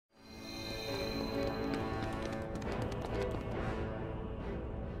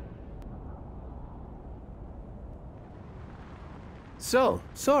So,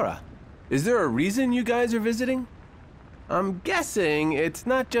 Sora, is there a reason you guys are visiting? I'm guessing it's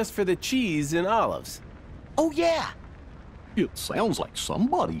not just for the cheese and olives. Oh, yeah. It sounds like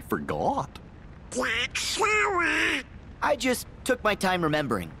somebody forgot. I just took my time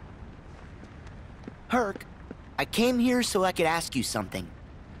remembering. Herc, I came here so I could ask you something.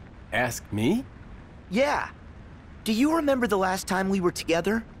 Ask me? Yeah. Do you remember the last time we were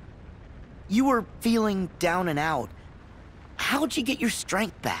together? You were feeling down and out. How'd you get your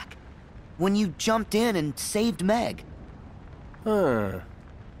strength back? When you jumped in and saved Meg?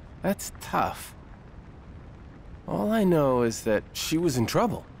 That's tough. All I know is that she was in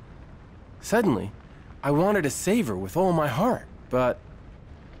trouble. Suddenly, I wanted to save her with all my heart, but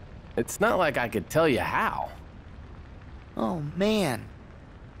it's not like I could tell you how. Oh, man.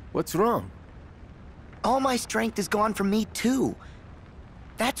 What's wrong? All my strength is gone from me, too.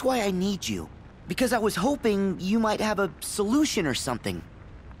 That's why I need you. Because I was hoping you might have a solution or something.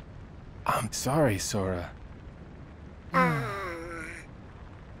 I'm sorry, Sora.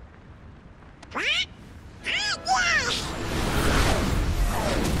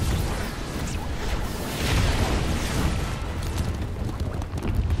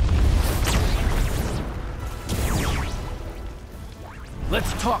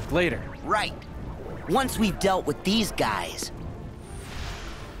 Let's talk later. Right. Once we've dealt with these guys.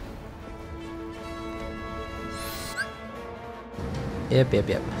 Yep.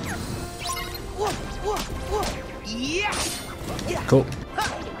 Cool.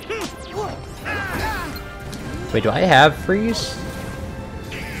 Wait, do I have freeze?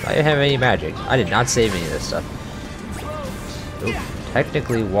 Do I have any magic? I did not save any of this stuff. Oop.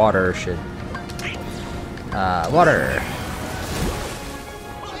 Technically, water should... water!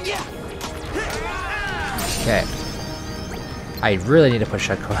 Okay. I really need to put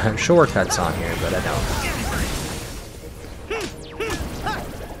shortcuts on here, but I don't.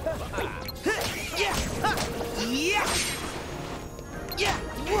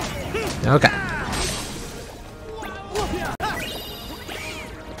 Okay.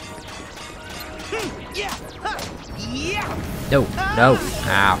 No.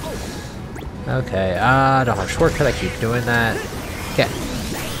 Ow. Okay, I don't have a shortcut, I keep doing that. Okay.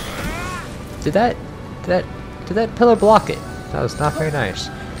 Did that pillar block it? That was not very nice.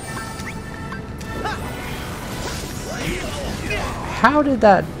 How did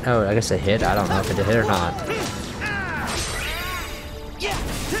that... Oh, I guess it hit. I don't know if it hit or not.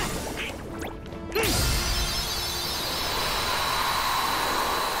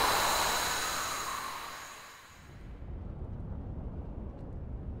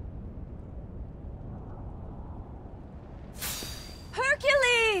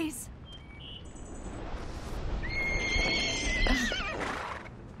 Hercules!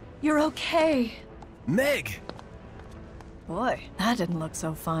 You're okay. Meg! Boy, that didn't look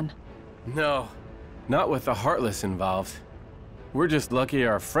so fun. No, not with the Heartless involved. We're just lucky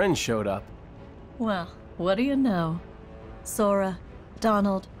our friend showed up. Well, what do you know? Sora,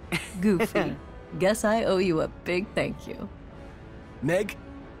 Donald, Goofy. Guess I owe you a big thank you. Meg,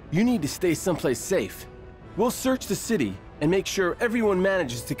 you need to stay someplace safe. We'll search the city and make sure everyone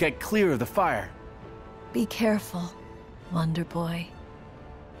manages to get clear of the fire. Be careful, Wonder Boy.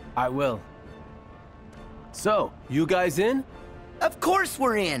 I will. So, you guys in? Of course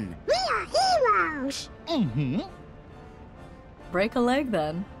we're in! We are heroes! Break a leg,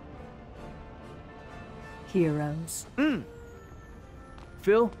 then. Heroes.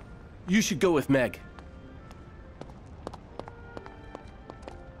 Phil, you should go with Meg.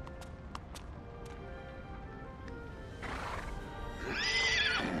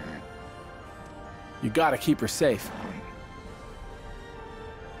 You gotta keep her safe.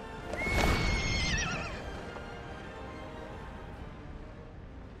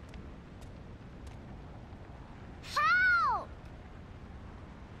 Help!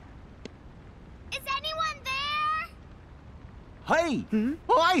 Is anyone there? Hey,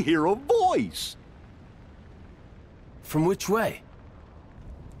 I hear a voice. From which way?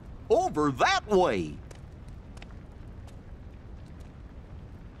 Over that way.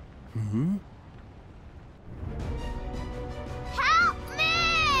 Help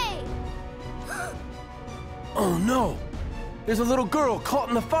me! Oh no! There's a little girl caught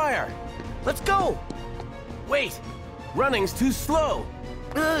in the fire! Let's go! Wait! Running's too slow!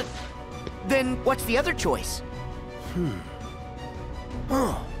 Then what's the other choice?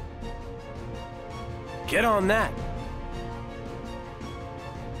 Oh. Get on that!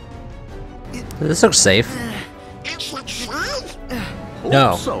 This looks safe. It looks safe.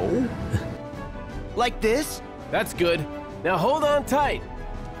 No. So, Like this? That's good. Now hold on tight!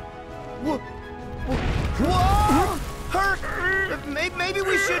 Whoa! hurt. Maybe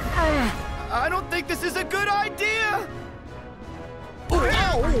we should... I don't think this is a good idea. Oh,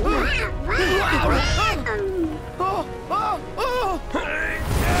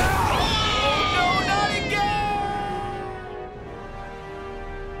 no, not again!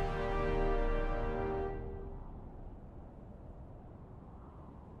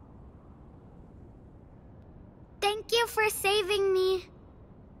 Thank you for saving me.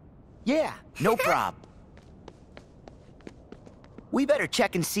 Yeah, no prob. We better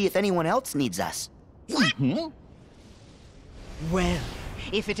check and see if anyone else needs us. Well,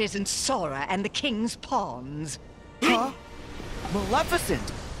 if it isn't Sora and the King's Pawns. Huh?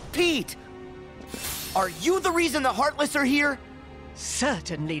 Maleficent! Pete! Are you the reason the Heartless are here?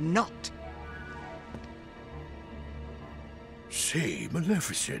 Certainly not. Say,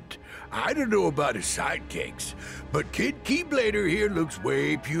 Maleficent, I don't know about his sidekicks, but Kid Keyblader here looks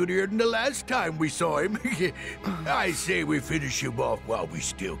way putier than the last time we saw him. I say we finish him off while we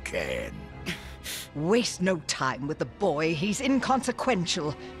still can. Waste no time with the boy. He's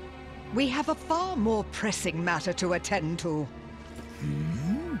inconsequential. We have a far more pressing matter to attend to.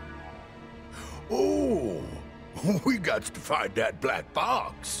 Oh, we got to find that black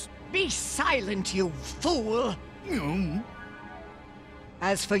box. Be silent, you fool!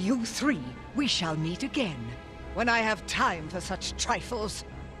 As for you three, we shall meet again, when I have time for such trifles.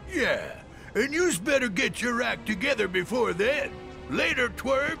 Yeah, and you's better get your act together before then. Later,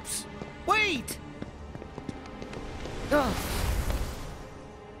 twerps. Wait!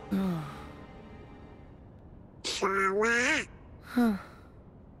 Sora?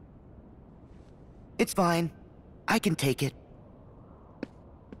 It's fine. I can take it.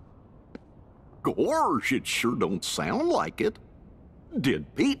 Gosh, it sure don't sound like it.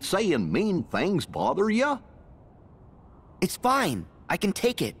 Did Pete saying mean things bother you? It's fine. I can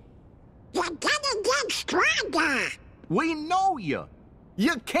take it. You're gonna get stronger. We know you.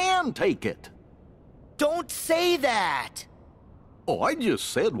 You can take it. Don't say that! Oh, I just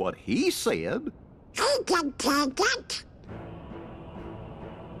said what he said. I can take it.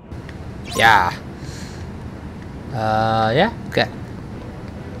 Yeah. Yeah, okay.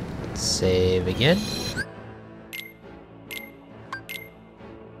 Save again.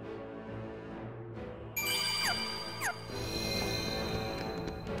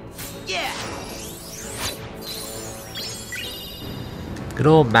 Yeah! Good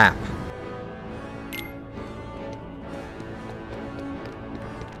old map.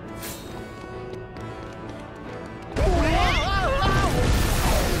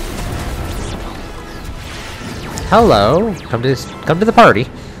 Hello, come to the party.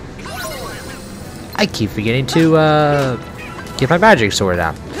 I keep forgetting to get my magic sword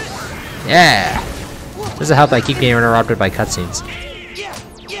out. Yeah, this will help. I keep getting interrupted by cutscenes. Yeah!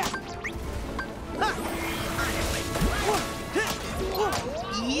 Yeah!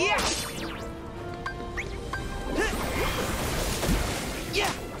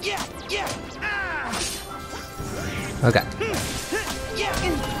 Yeah! Yeah! Yeah! Okay.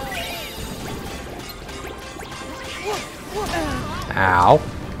 Ow.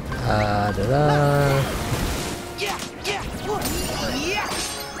 Da-da. Yeah! Yeah! Yeah!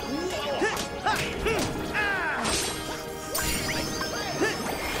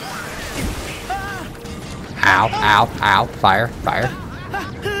 Ow, ow, ow. Fire, fire.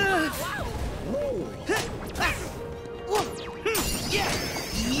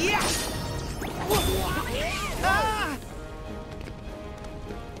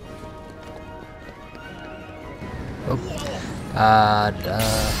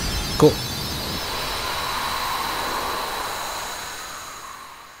 Cool.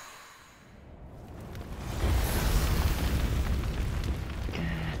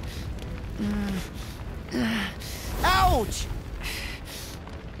 Ouch!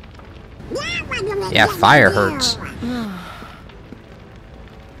 Yeah, fire hurts.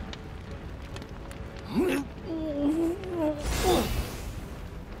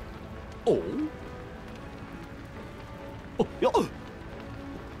 Oh.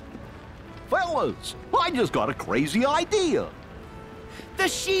 Fellas, I just got a crazy idea. The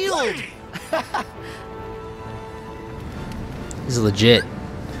shield! This is legit.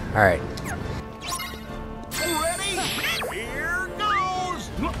 Alright. Ready? Here goes!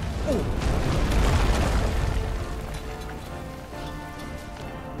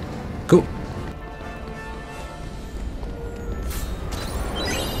 Cool.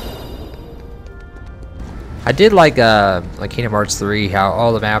 I did like Kingdom Hearts 3, how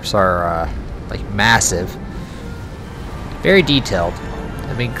all the maps are like massive, very detailed.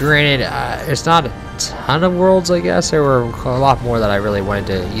 I mean, granted, it's not a ton of worlds. I guess there were a lot more that I really wanted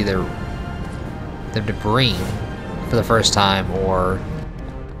to either them to bring for the first time, or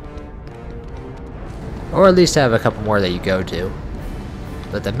at least have a couple more that you go to.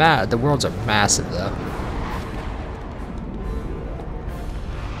 But the worlds are massive though.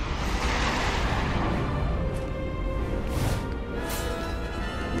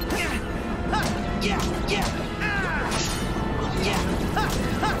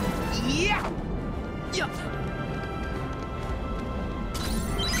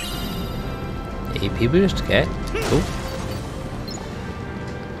 AP boost, okay, cool.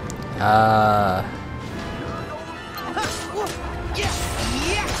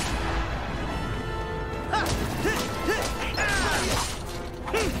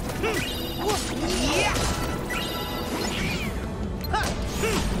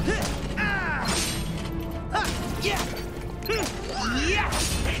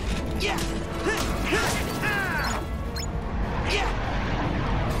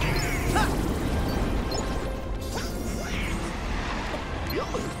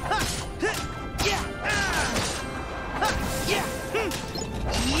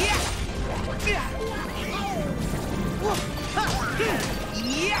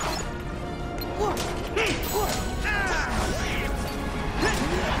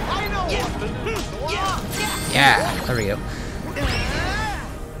 Yeah, there we go.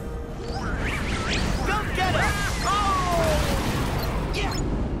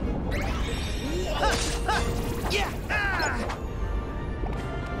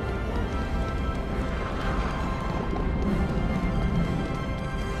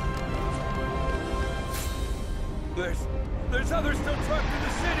 There's others still trapped in the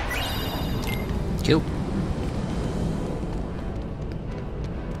city. Cool.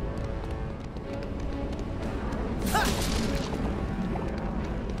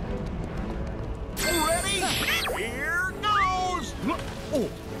 Ready? Here goes. Oh.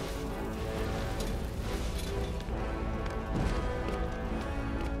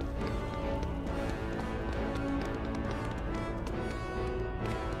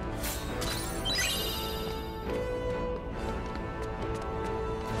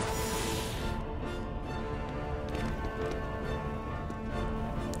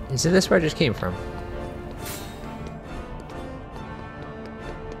 Is it this where I just came from?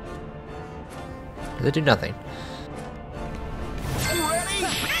 Does it do nothing? Ready?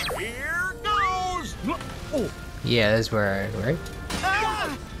 Here goes. Oh. Yeah, that's where I, right?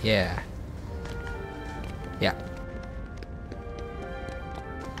 Yeah. Yeah.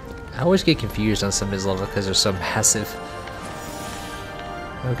 I always get confused on some of these levels because they're so massive.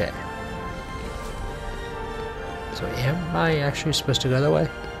 Okay. So am I actually supposed to go that way?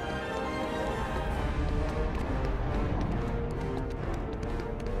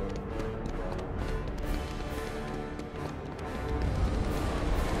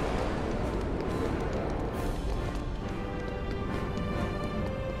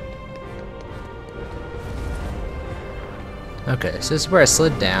 Okay, so this is where I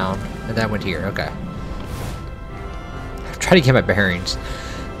slid down, and then I went here, okay. I'm trying to get my bearings.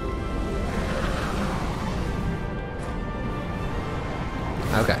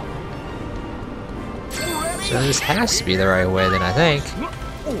 Okay. So this has to be the right way then, I think.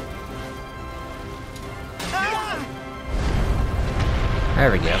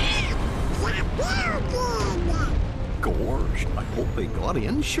 There we go. Gosh, I hope they got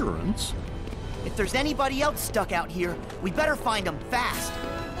insurance. If there's anybody else stuck out here, we better find them fast.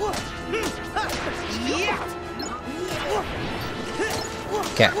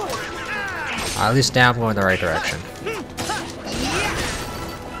 Okay. At least now I'm going the right direction.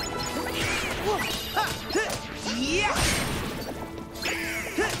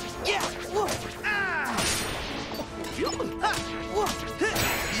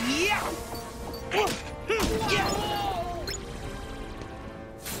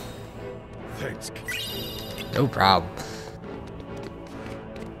 Thanks. No problem.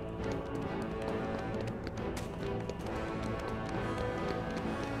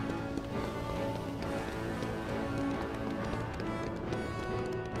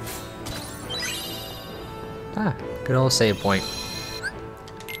 Ah, good old save point. I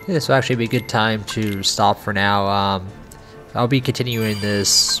think this will actually be a good time to stop for now. I'll be continuing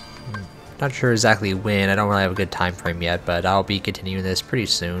this, not sure exactly when, I don't really have a good time frame yet, but I'll be continuing this pretty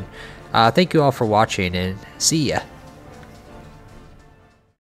soon. Thank you all for watching, and see ya!